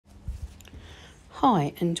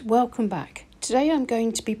Hi and welcome back. Today I'm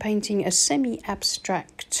going to be painting a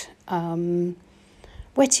semi-abstract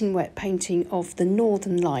wet in wet painting of the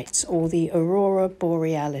Northern Lights, or the Aurora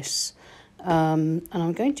Borealis. And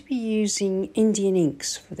I'm going to be using Indian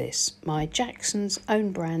inks for this, my Jackson's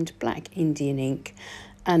own brand black Indian ink,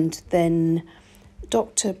 and then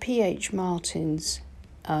Dr. P.H. Martin's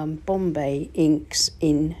Bombay inks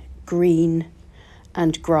in green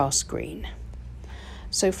and grass green.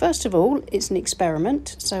 So first of all, it's an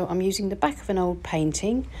experiment, so I'm using the back of an old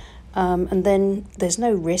painting, and then there's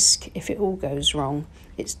no risk if it all goes wrong.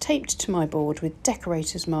 It's taped to my board with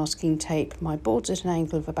decorator's masking tape. My board's at an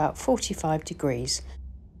angle of about 45 degrees.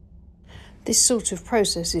 This sort of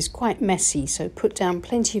process is quite messy, so put down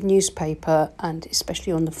plenty of newspaper, and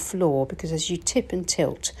especially on the floor, because as you tip and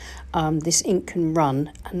tilt, this ink can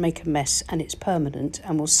run and make a mess, and it's permanent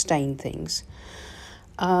and will stain things.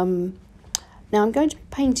 Now I'm going to be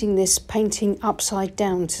painting this painting upside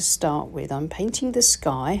down to start with. I'm painting the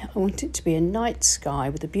sky. I want it to be a night sky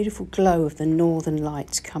with a beautiful glow of the northern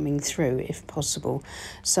lights coming through if possible.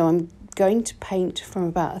 So I'm going to paint from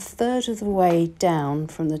about a third of the way down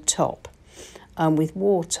from the top with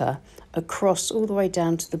water across all the way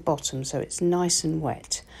down to the bottom, so it's nice and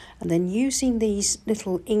wet. And then using these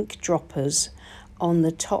little ink droppers on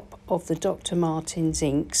the top of the Dr. Martin's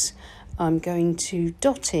inks, I'm going to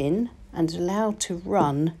dot in and allow to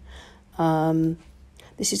run.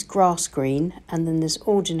 This is grass green, and then there's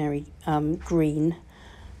ordinary green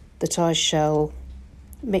that I shall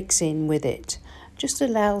mix in with it. Just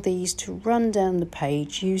allow these to run down the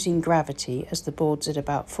page using gravity as the board's at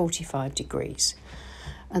about 45 degrees.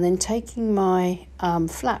 And then taking my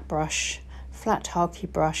flat harky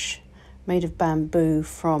brush made of bamboo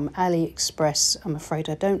from AliExpress, I'm afraid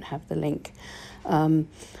I don't have the link,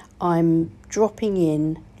 I'm dropping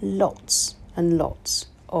in lots and lots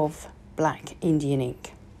of black Indian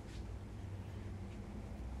ink.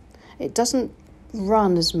 It doesn't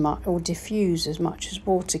run as much or diffuse as much as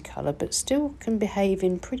watercolor, but still can behave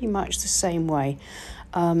in pretty much the same way.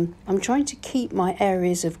 I'm trying to keep my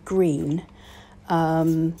areas of green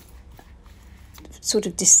sort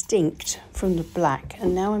of distinct from the black,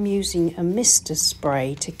 and now I'm using a mister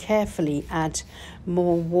spray to carefully add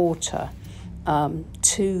more water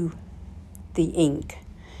to the ink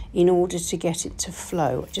in order to get it to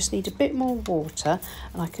flow. I just need a bit more water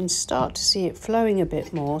and I can start to see it flowing a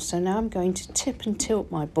bit more. So now I'm going to tip and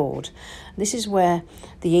tilt my board. This is where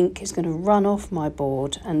the ink is going to run off my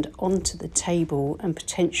board and onto the table and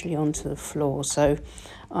potentially onto the floor. So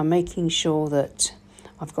I'm making sure that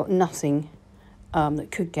I've got nothing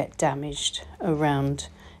that could get damaged around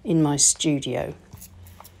in my studio.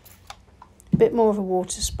 A bit more of a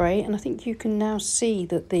water spray, and I think you can now see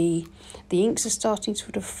that the inks are starting to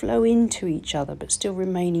sort of flow into each other but still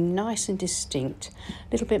remaining nice and distinct.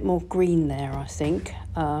 A little bit more green there, I think.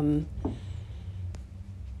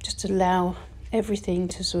 Just allow everything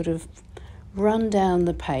to sort of run down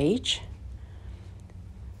the page,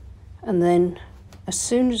 and then as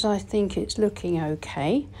soon as I think it's looking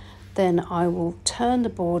okay, then I will turn the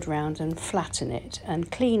board round and flatten it and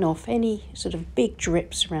clean off any sort of big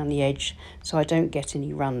drips around the edge so I don't get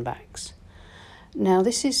any runbacks. Now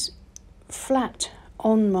this is flat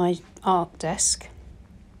on my art desk.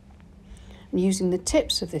 I'm using the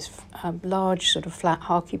tips of this large sort of flat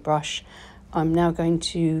harky brush. I'm now going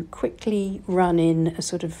to quickly run in a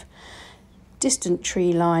sort of distant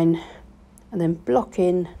tree line and then block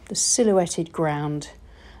in the silhouetted ground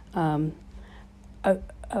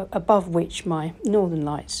above which my northern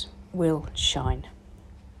lights will shine.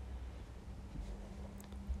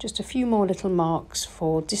 Just a few more little marks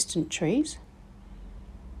for distant trees.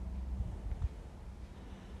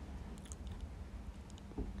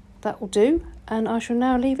 That will do, and I shall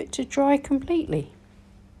now leave it to dry completely.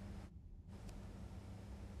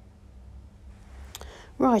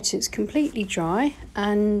 Right, it's completely dry,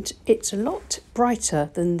 and it's a lot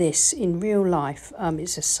brighter than this in real life.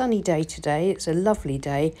 It's a sunny day today, it's a lovely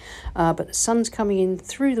day, but the sun's coming in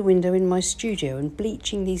through the window in my studio and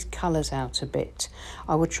bleaching these colours out a bit.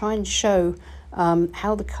 I will try and show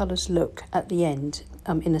how the colours look at the end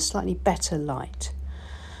in a slightly better light.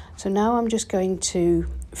 So now I'm just going to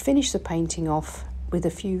finish the painting off with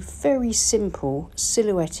a few very simple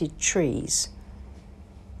silhouetted trees.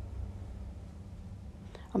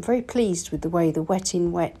 I'm very pleased with the way the wet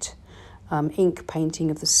in wet ink painting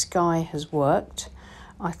of the sky has worked.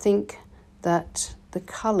 I think that the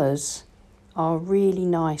colours are really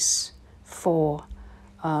nice for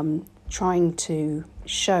trying to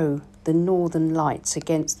show the northern lights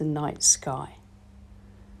against the night sky.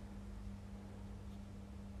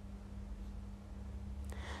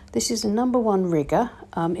 This is a #1 rigger.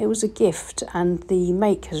 It was a gift and the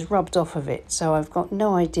make has rubbed off of it, so I've got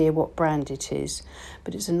no idea what brand it is,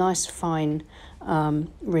 but it's a nice fine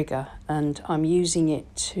rigger, and I'm using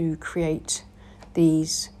it to create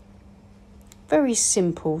these very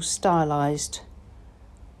simple stylized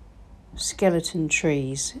skeleton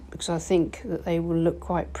trees, because I think that they will look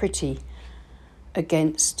quite pretty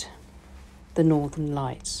against the northern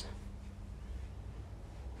lights.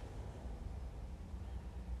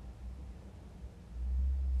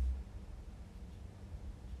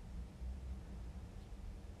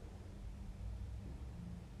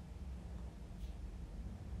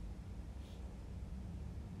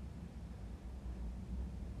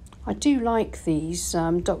 I do like these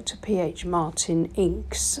Dr. P.H. Martin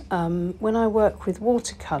inks. When I work with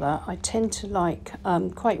watercolour, I tend to like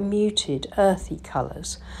quite muted, earthy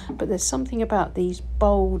colours, but there's something about these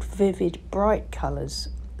bold, vivid, bright colours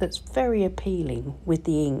that's very appealing with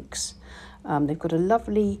the inks. They've got a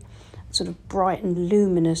lovely sort of bright and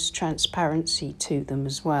luminous transparency to them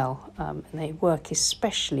as well, and they work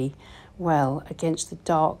especially well against the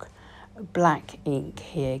dark black ink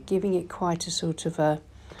here, giving it quite a sort of a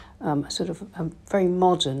very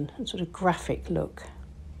modern and sort of graphic look.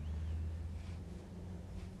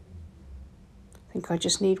 I think I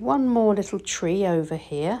just need one more little tree over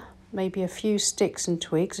here, maybe a few sticks and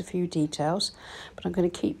twigs, a few details, but I'm going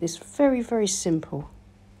to keep this very, very simple.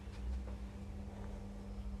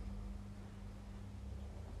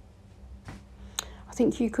 I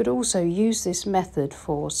think you could also use this method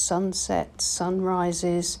for sunsets,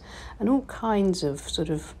 sunrises, and all kinds of sort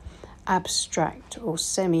of abstract or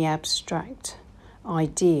semi-abstract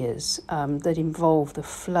ideas that involve the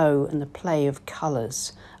flow and the play of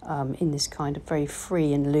colours in this kind of very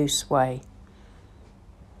free and loose way.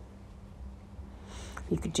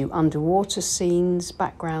 You could do underwater scenes,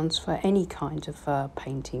 backgrounds for any kind of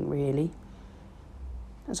painting really.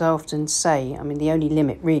 As I often say, I mean, the only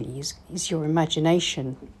limit really is your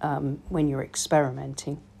imagination when you're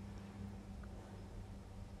experimenting.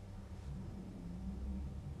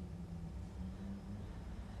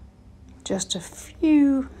 Just a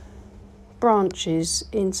few branches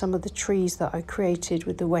in some of the trees that I created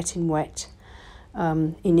with the Wet in Wet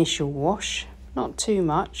initial wash. Not too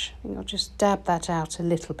much. I think I'll just dab that out a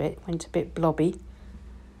little bit. Went a bit blobby.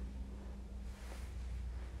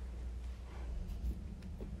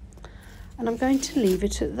 And I'm going to leave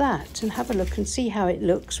it at that and have a look and see how it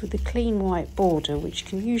looks with the clean white border, which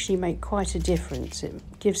can usually make quite a difference. It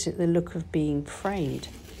gives it the look of being framed.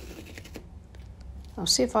 I'll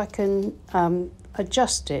see if I can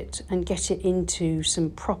adjust it and get it into some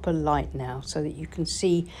proper light now so that you can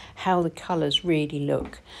see how the colours really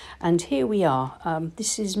look. And here we are.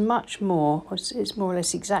 This is much more, it's more or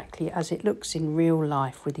less exactly as it looks in real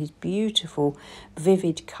life, with these beautiful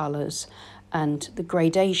vivid colours and the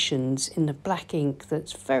gradations in the black ink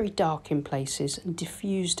that's very dark in places and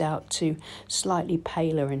diffused out to slightly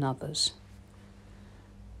paler in others.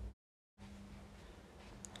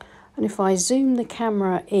 And if I zoom the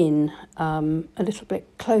camera in a little bit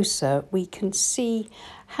closer, we can see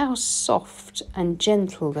how soft and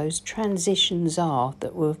gentle those transitions are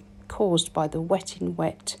that were caused by the Wet in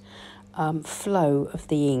Wet flow of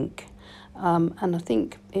the ink. And I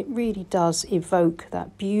think it really does evoke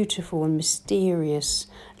that beautiful and mysterious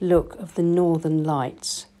look of the Northern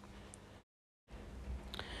Lights.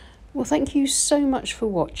 Well, thank you so much for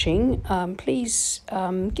watching. Please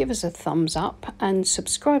give us a thumbs up and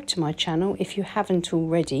subscribe to my channel if you haven't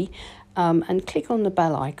already, and click on the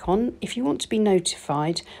bell icon if you want to be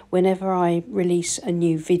notified whenever I release a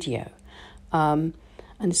new video. And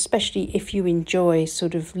especially if you enjoy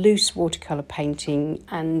sort of loose watercolour painting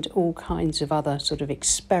and all kinds of other sort of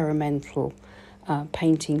experimental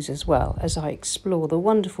paintings as well, as I explore the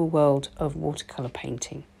wonderful world of watercolour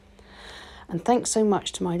painting. And thanks so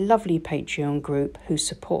much to my lovely Patreon group who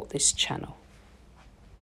support this channel.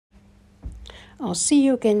 I'll see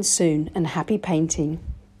you again soon, and happy painting.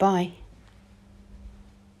 Bye.